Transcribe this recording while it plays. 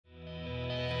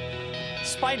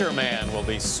Spider-Man will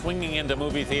be swinging into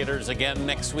movie theaters again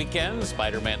next weekend.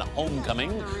 Spider-Man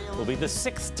Homecoming will be the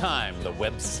 6th time the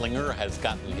web slinger has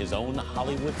gotten his own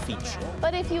Hollywood feature.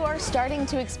 But if you are starting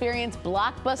to experience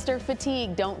blockbuster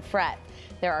fatigue, don't fret.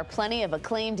 There are plenty of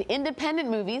acclaimed independent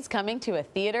movies coming to a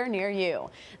theater near you.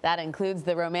 That includes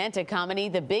the romantic comedy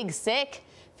The Big Sick,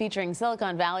 featuring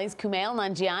Silicon Valley's Kumail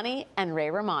Nanjiani and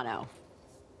Ray Romano.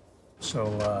 So,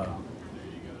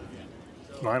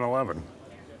 9/11.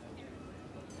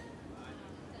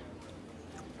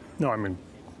 No, I mean,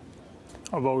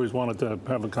 I've always wanted to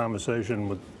have a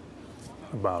conversation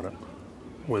about it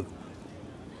with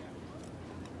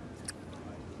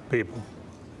people.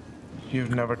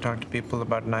 You've never talked to people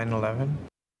about 9/11?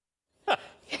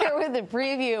 Here with a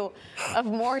preview of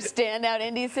more standout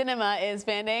indie cinema is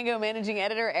Fandango managing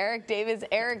editor Erik Davis.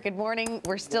 Erik, good morning.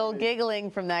 We're still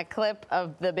giggling from that clip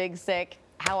of The Big Sick.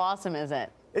 How awesome is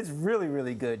it? It's really,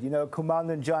 really good. You know, Kumail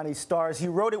Nanjiani stars. He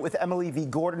wrote it with Emily V.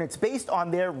 Gordon. It's based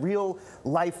on their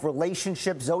real-life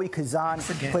relationship. Zoe Kazan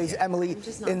plays Emily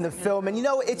in the film. And, you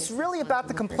know, it's really about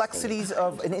the complexities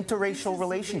of an interracial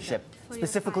relationship,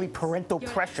 specifically parental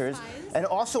pressures, and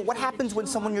also what happens when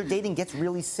someone you're dating gets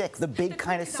really sick, the big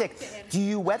kind of sick. Do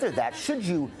you weather that? Should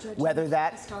you weather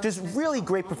that? Just really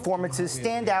great performances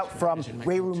stand out from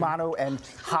Ray Romano and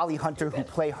Holly Hunter, who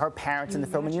play her parents in the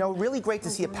film. And, you know, really great to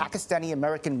see a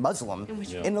Pakistani-American Muslim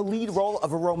in the lead role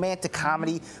of a romantic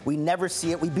comedy. We never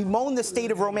see it. We bemoan the state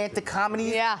of romantic comedy.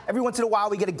 Yeah. Every once in a while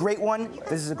we get a great one.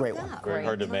 This is a great one. Very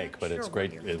hard to make, but it's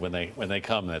great when they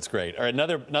come. That's great. Or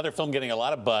another film getting a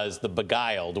lot of buzz, The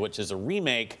Beguiled, which is a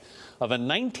remake of a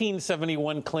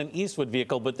 1971 Clint Eastwood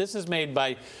vehicle, but this is made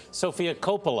by Sofia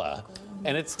Coppola.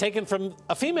 And it's taken from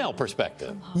a female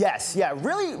perspective. Yes, yeah,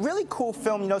 really, really cool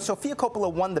film. You know, Sofia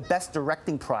Coppola won the Best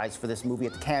Directing prize for this movie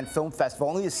at the Cannes Film Festival.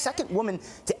 Only the second woman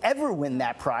to ever win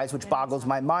that prize, which boggles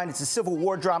my mind. It's a Civil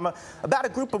War drama about a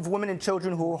group of women and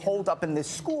children who are holed up in this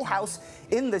schoolhouse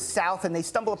in the South, and they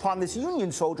stumble upon this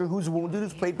Union soldier who's wounded,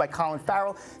 who's played by Colin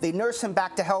Farrell. They nurse him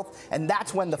back to health, and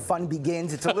that's when the fun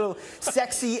begins. It's a little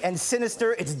sexy and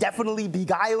sinister. It's definitely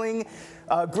beguiling.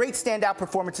 Great standout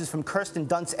performances from Kirsten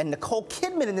Dunst and Nicole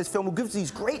Kidman in this film, who gives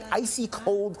these great icy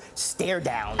cold stare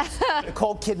downs.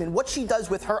 Nicole Kidman, what she does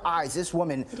with her eyes, this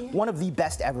woman, one of the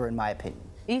best ever in my opinion.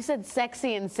 You said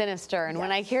sexy and sinister, and when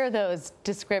I hear those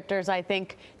descriptors, I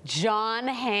think Jon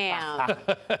Hamm,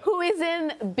 who is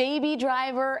in Baby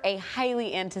Driver, a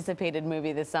highly anticipated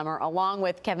movie this summer, along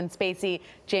with Kevin Spacey,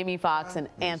 Jamie Foxx, and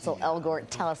Ansel Elgort.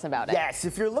 Tell us about it. Yes,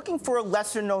 if you're looking for a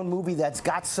lesser-known movie that's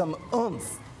got some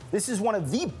oomph, this is one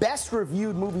of the best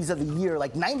reviewed movies of the year,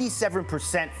 like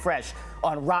 97% fresh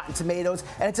on Rotten Tomatoes.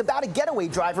 And it's about a getaway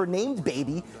driver named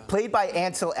Baby, played by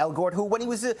Ansel Elgort, who, when he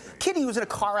was a kid, he was in a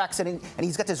car accident, and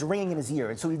he's got this ringing in his ear.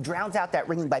 And so he drowns out that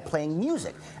ringing by playing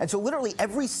music. And so literally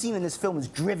every scene in this film is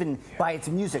driven by its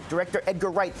music. Director Edgar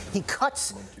Wright, he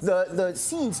cuts the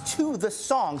scenes to the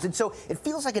songs. And so it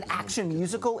feels like an action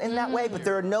musical in that way, but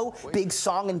there are no big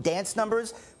song and dance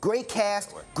numbers. Great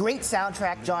cast, great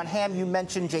soundtrack. Jon Hamm, you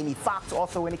mentioned. Jamie Foxx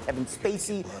also in it. Kevin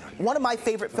Spacey. One of my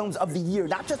favorite films of the year,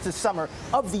 not just the summer,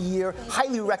 of the year.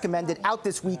 Highly recommended. Out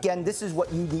this weekend. This is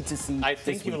what you need to see. I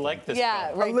think you like this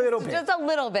film. Right. A little bit. Just a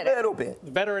little bit. A little bit.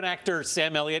 Veteran actor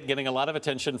Sam Elliott getting a lot of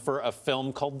attention for a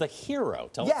film called The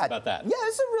Hero. Tell us about that. Yeah,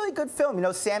 it's a really good film. You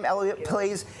know, Sam Elliott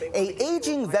plays a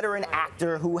aging veteran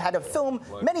actor who had a film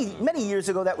many years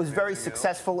ago that was very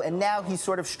successful, and now he's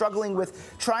sort of struggling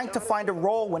with trying to find a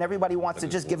role when everybody wants to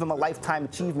just give him a Lifetime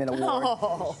Achievement Award.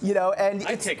 Oh. You know, and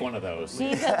I'd take one of those.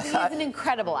 He's an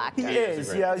incredible actor. He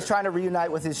is. Yeah, he's trying to reunite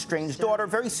with his strange daughter.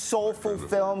 Very soulful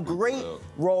film. Great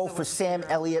role for Sam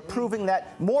Elliott, proving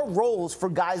that more roles for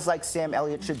guys like Sam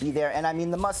Elliott should be there. And I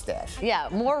mean the mustache. Yeah,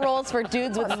 more roles for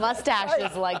dudes with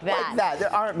mustaches like that. Like that.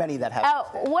 There aren't many that have.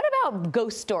 What about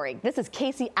Ghost Story? This is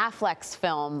Casey Affleck's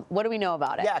film. What do we know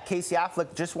about it? Yeah, Casey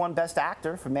Affleck just won Best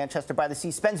Actor for Manchester by the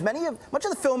Sea. Spends much of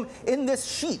the film in this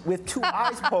sheet with two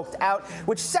eyes poked out,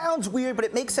 which sounds weird, but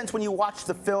it makes sense when you watch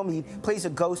the film. He plays a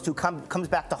ghost who comes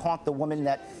back to haunt the woman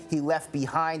that he left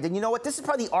behind. And you know what? This is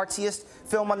probably the artsiest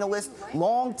film on the list.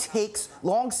 Long takes,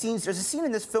 long scenes. There's a scene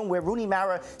in this film where Rooney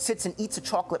Mara sits and eats a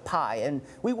chocolate pie, and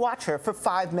we watch her for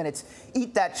 5 minutes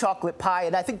eat that chocolate pie,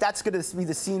 and I think that's going to be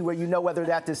the scene where you know whether or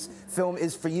not this film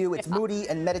is for you. It's moody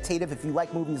and meditative. If you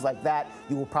like movies like that,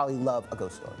 you will probably love A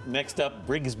Ghost Story. Next up,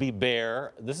 Brigsby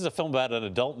Bear. This is a film about an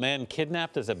adult man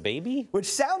kidnapped as a baby?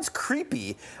 Which sounds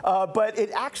creepy, but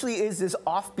it actually is this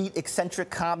offbeat, eccentric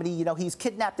comedy. You know, he's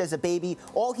kidnapped as a baby.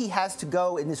 All he has has to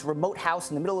go in this remote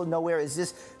house in the middle of nowhere is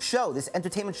this show, this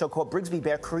entertainment show called Brigsby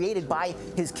Bear, created by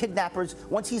his kidnappers.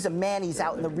 Once he's a man, he's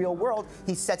out in the real world.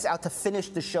 He sets out to finish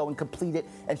the show and complete it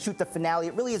and shoot the finale.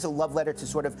 It really is a love letter to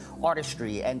sort of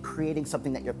artistry and creating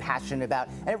something that you're passionate about.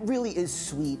 And it really is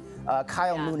sweet.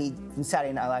 Kyle Mooney from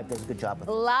Saturday Night Live does a good job with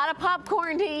it. A lot of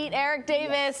popcorn to eat. Eric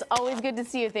Davis, always good to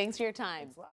see you. Thanks for your time.